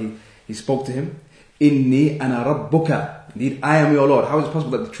subhanahu wa ta'ala, He spoke to him, Inni ana rabbuka, indeed I am your Lord. How is it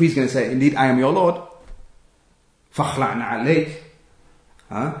possible that the tree is going to say, indeed I am your Lord? Fakhla'na alayk.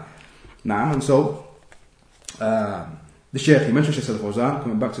 And so, the Shaykh, he mentioned Shaykh Salih Fawzan,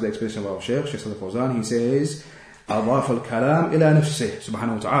 coming back to the explanation of our Shaykh Salih Fawzan, he says, أضاف الكلام إلى نفسه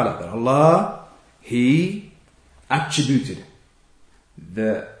سبحانه وتعالى, that Allah, He attributed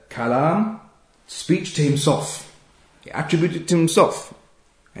the kalam, speech, to Himself. He attributed it to Himself.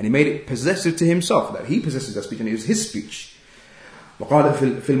 And He made it possessive to Himself, that He possesses that speech and it is His speech. وقال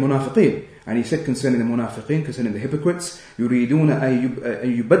في المنافقين, and He said concerning the munafiqeen, concerning the hypocrites, يريدون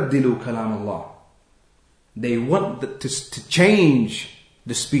أن يبدلوا كلام الله. They want to change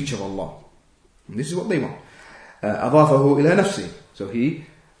the speech of Allah. And this is what they want. أضافه إلى نفسه. So He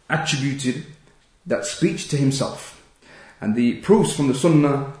attributed that speech to Himself. And the proofs from the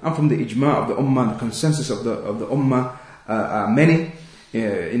Sunnah and from the ijma' of the Ummah, the consensus of the Ummah, are many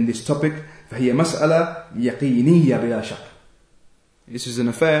in this topic. فهي مسألة يقينية بلا شك. This is an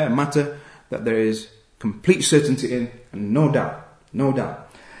affair, a matter that there is complete certainty in, and no doubt.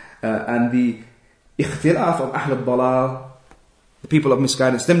 And the اختلاف of أهل الضلال, the people of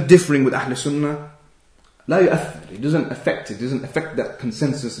misguidance, them differing with أهل السنة, لا يؤثر. It doesn't affect that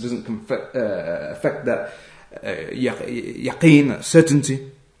consensus. It doesn't affect that yaqeen,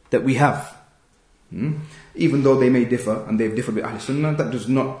 certainty that we have. Even though they may differ, and they've differed with Ahl Sunnah, that does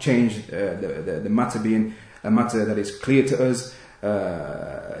not change the matter being a matter that is clear to us,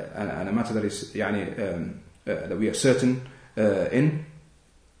 and a matter that is that we are certain in,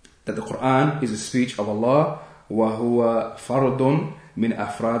 that the Quran is the speech of Allah, وهو فرد من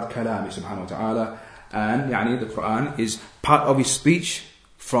أفراد كلامه سبحانه وتعالى, and the Quran is part of His speech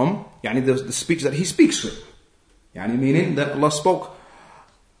from the speech that He speaks with. Meaning that Allah spoke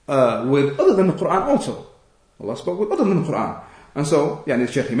with other than the Quran also. Allah spoke with other than the Quran. And so, the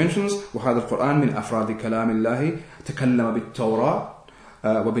Shaykh he mentions, وهذا القرآن من أفراد كلام الله تكلم بالتوراة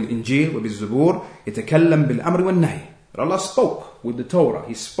وبالإنجيل وبالزبور يتكلم بالأمر والنهي. But Allah spoke with the Torah.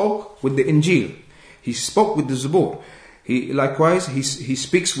 He spoke with the Injil. He spoke with the Zabur. Likewise, he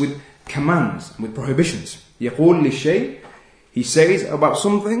speaks with commands, with prohibitions. يقول للشيء, he says about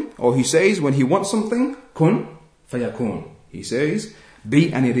something, or he says when he wants something, kun fayakun. He says,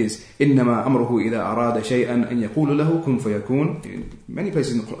 be and it is. إنما أمره إذا أراد شيئا أن يقول له كن فيكون. In many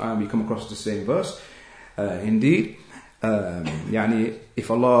places in the Quran we come across the same verse. Indeed, يعني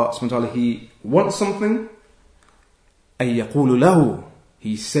if Allah subhanahu wa ta'ala He wants something, أن يقول له,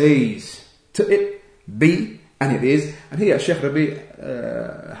 He says to it, be, and it is. And here Shaykh Rabi'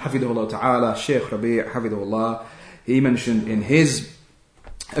 Hafidahullah Ta'ala, Shaykh Rabi' Hafidahullah, he mentioned in his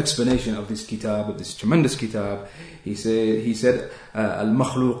explanation of this kitab, of this tremendous kitab, he said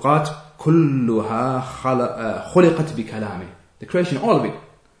المخلوقات كلها خلقت بكلامه. The creation, all of it,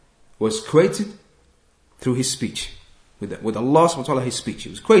 was created through his speech. With Allah subhanahu wa ta'ala, his speech.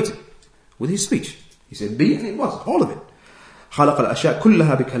 It was created with his speech. He said be, and it was, all of it. خلق الأشياء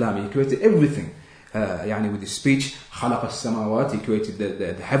كلها بكلامه. He created everything يعني with his speech. خلق السماوات. He created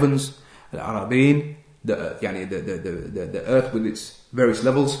the heavens, الأراضين, the earth with its various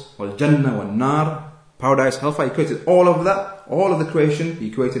levels, والجنة والنار, paradise, hellfire. He created all of that, all of the creation.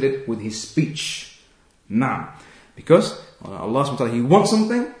 He created it with his speech. Now, because Allah subhanahu wa ta'ala, He wants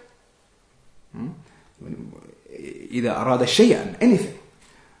something. إذا أراد شيئا, anything,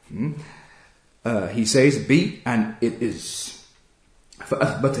 He says be, and it is.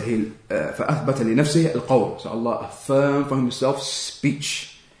 فأثبت لنفسه القول. So Allah affirmed for Himself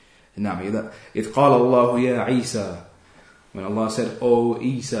speech. نعم. إذ قال الله يا عيسى, when Allah said, O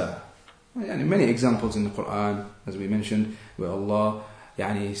Isa. يعني many examples in the Quran, as we mentioned, where Allah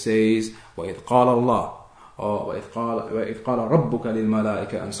يعني says وإذ قال الله, or وإذ قال ربك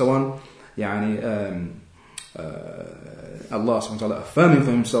للملائكة, and so on. يعني Allah subhanahu wa ta'ala affirming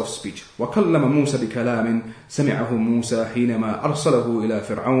for Himself speech. وَكَلَّمَ مُوسَى بِكَلَامٍ سَمِعَهُ مُوسَى حِينَمَا أَرْسَلَهُ إِلَى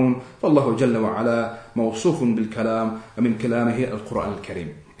فِرْعَوْنَ فَاللَّهُ جَلَّ وَعَلَى مَوْصُوفٌ بِالْكَلَامِ وَمِنْ كَلَامِهِ الْقُرْآنِ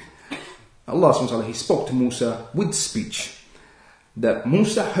الْكَرِيمِ. Allah subhanahu wa ta'ala, He spoke to Musa with speech that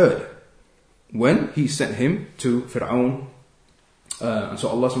Musa heard when He sent him to Fir'aun. And so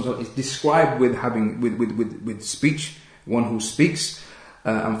Allah subhanahu wa ta'ala is described with having with speech, one who speaks,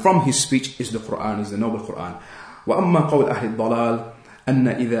 and from his speech is the Quran, is the noble Quran. وأما قول أهل الضلال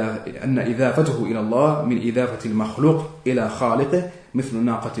أن إضافته إلى الله من إضافة المخلوق إلى خالقه مثل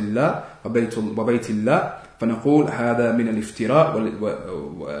ناقة الله وبيت الله, فنقول هذا من الافتراء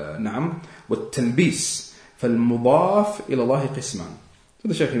نعم والتلبيس, فالمضاف إلى الله قسمان. So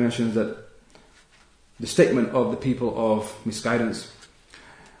the Shaykh mentions that the statement of the people of misguidance,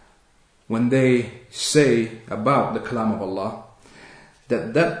 when they say about the kalam of Allah,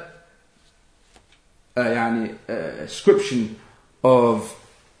 that ascription of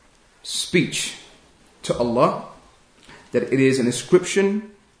speech to Allah, that it is an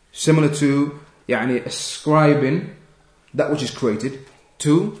ascription similar to ascribing that which is created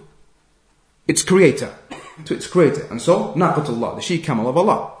to its creator, and so Naqatullah, the she-camel of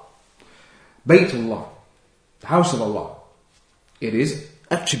Allah, Baytullah, the house of Allah, it is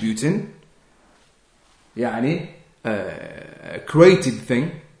attributing a created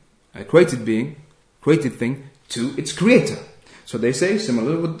thing, a created being, created thing to its creator. So they say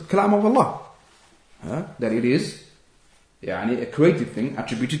similar with the kalam of Allah, that it is a created thing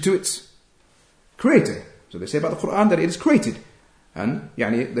attributed to its creator. So they say about the Quran that it is created, and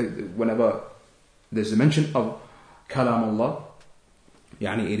whenever there's a mention of kalam Allah,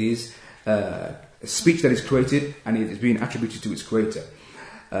 it is a speech that is created and it is being attributed to its creator.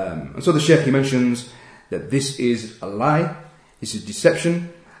 And so the Shaykh, he mentions that this is a lie, this is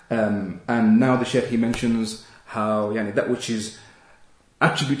deception. And now the Shaykh, he mentions how that which is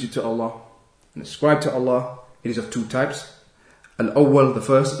attributed to Allah and ascribed to Allah, it is of two types. Al-awwal, the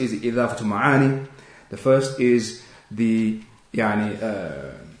first is idafatu ma'ani. The first is the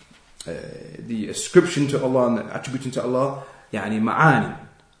ascription to Allah and the attribution to Allah, ma'ani,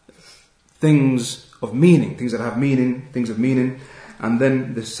 things of meaning, things that have meaning, things of meaning. And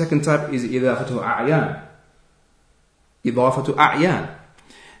then the second type is idafatu a'yan. Idafatu a'yan,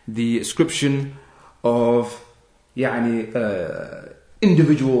 the ascription of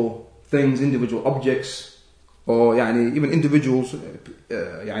individual things, individual objects, or even individuals,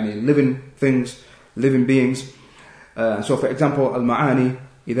 living things, living beings. So for example, al-ma'ani,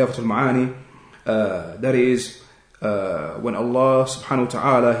 idafatu al-ma'ani, that is when Allah subhanahu wa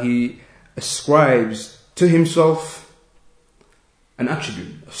ta'ala, He ascribes to Himself an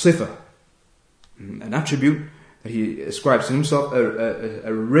attribute, a sifa, an attribute that He ascribes to Himself,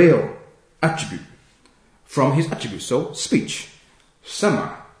 a real attribute from His attributes. So speech,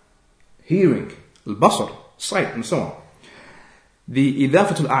 sama', hearing, al-basar, sight, and so on. The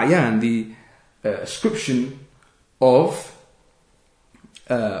idafatul a'yan, the ascription of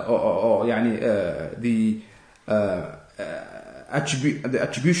the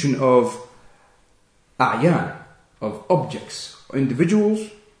attribution of a'yan, of objects or individuals,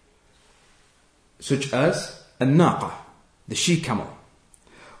 such as an-naqa, the she-camel,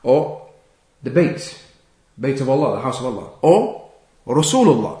 or the bayt, Bayt of Allah, the house of Allah. Or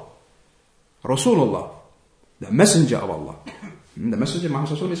Rasulullah. Rasulullah, the messenger of Allah. The messenger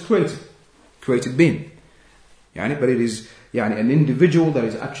Muhammad is created being. But it is an individual that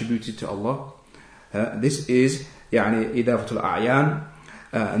is attributed to Allah. This is idafatul a'yan.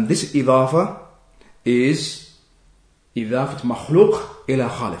 And this idafa is idafat makhluq ila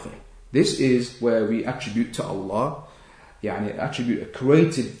khaliqih. This is where we attribute to Allah, attribute a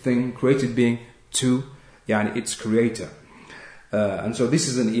created thing, created being to its creator. And so this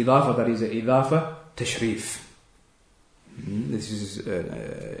is an idafa that is an idafa tashrif. This is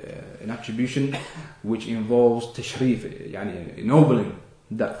an attribution which involves tashrif, ennobling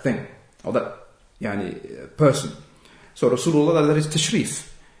that thing or that person. So Rasulullah, that is tashrif.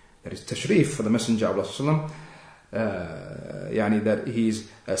 That is tashrif for the Messenger of Allah, that he is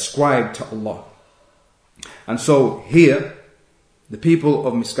ascribed to Allah. And so here, the people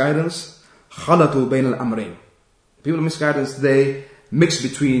of misguidance, khalatu bayn al-amrayn. The people of misguidance, they mix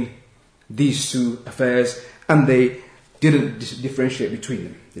between these two affairs, and they didn't differentiate between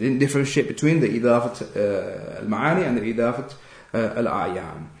them. They didn't differentiate between the idafat al-ma'ani and the idafat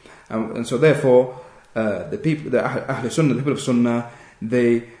al-a'yan. And so therefore, the Ahl Sunnah, the people of Sunnah,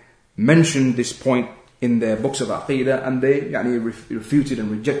 they mentioned this point in their books of Aqidah, and they refuted and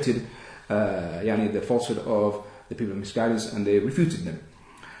rejected the falsehood of the people of misguidance, and they refuted them.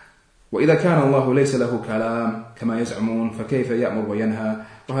 وإذا كان الله ليس له كلام كما يزعمون فكيف يأمر وينهى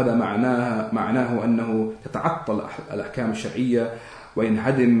وهذا معناه أنه تتعطل الأحكام الشرعية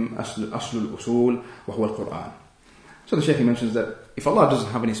وينهدم أصل الأصول وهو القرآن. So the Shaykh mentions that if Allah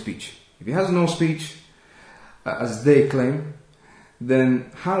doesn't have any speech, if He has no speech, as they claim,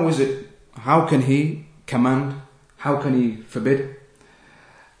 then how can He command, how can He forbid?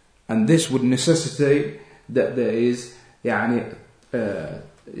 And this would necessitate that there is the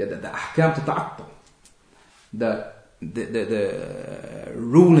ahkam tata'attal, that the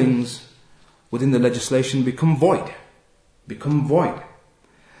rulings within the legislation become void.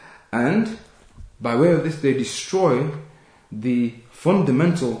 And by way of this, they destroy the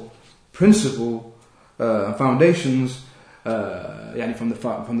fundamental principle foundations from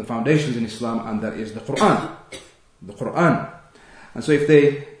the foundations in Islam, and that is the Quran. And so if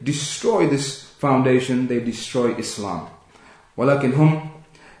they destroy this foundation, they destroy Islam. ولكن هم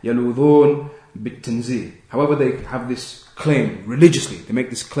يلوذون بالتنزيه. However, they have this claim religiously. They make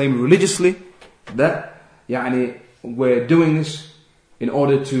this claim religiously that we're doing this in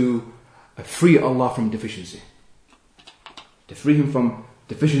order to free Allah from deficiency. To free Him from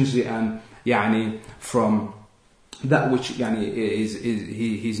deficiency and from that which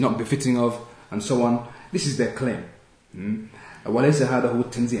he's not befitting of, and so on. This is their claim. وَلَيْسَ هَذَا هُوَ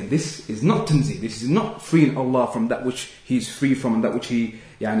التَّنْزِيهِ. This is not tanzih. This is not freeing Allah from that which He's free from, and that which He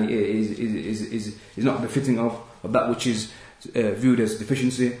is not befitting of, or that which is viewed as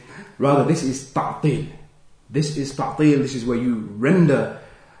deficiency. Rather, this is ta'til. This is ta'til. This is where you render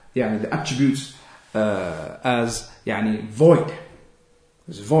the attributes as void.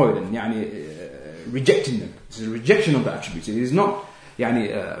 It's void, and rejecting them. This is a rejection of the attributes. It is not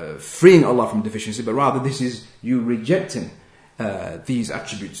freeing Allah from deficiency, but rather this is you rejecting these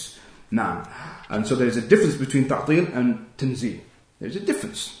attributes. Now, and so there is a difference between ta'til and tanzih. There is a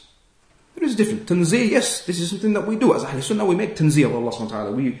difference. Tanzih, yes, this is something that we do. As Ahl Sunnah, we make tanzih of Allah subhanahu wa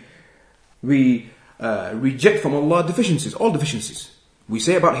ta'ala. We reject from Allah deficiencies, all deficiencies. We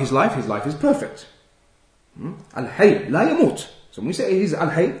say about His life is perfect. Al-Hayy la yamut. So when we say He's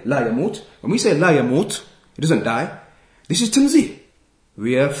Al-Hayy la yamut, when we say la yamut, He doesn't die, this is tanzih.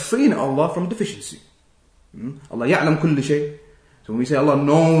 We are freeing Allah from deficiency. Allah ya'lam kulli shay. So when we say Allah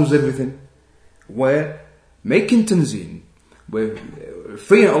knows everything, we're making tanzih. We're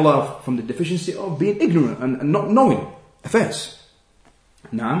freeing Allah from the deficiency of being ignorant and not knowing affairs.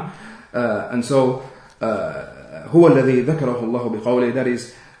 Naam. And so هو الذي ذكره الله بقوله, that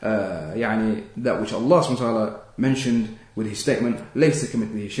is that which Allah subhanahu wa ta'ala mentioned with His statement, ليس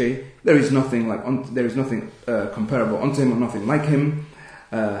كمثله شيء. There is nothing comparable unto Him, or nothing like Him.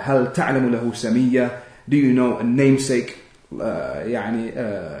 هل تعلم له سمية. Do you know a namesake?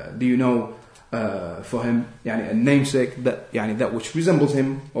 Do you know for Him a namesake that which resembles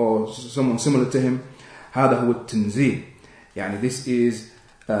Him or someone similar to Him? هذا هو التنزيه. This is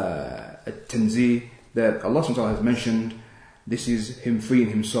a tanzih that Allah subhanahu wa ta'ala has mentioned. This is Him freeing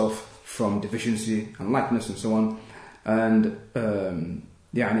Himself from deficiency and likeness and so on. And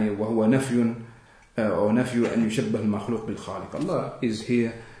وهو نفي أو نفي أن يشبه المخلوق بالخالق. Allah is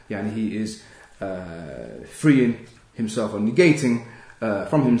here, He is freeing Himself or negating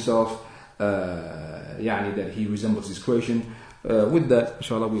from Himself that He resembles His creation. with that,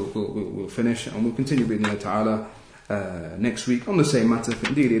 inshallah, we'll finish, and we'll continue with Allah Ta'ala next week on the same matter.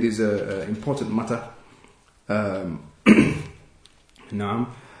 Indeed, it is an important matter.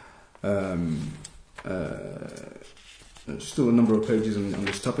 Still a number of pages on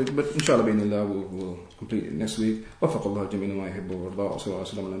this topic, but inshallah we'll complete it next week. وفق الله جميع ما يحب ويرضى وصلى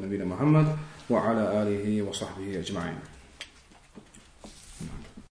الله على نبينا محمد وعلى آله وصحبه أجمعين.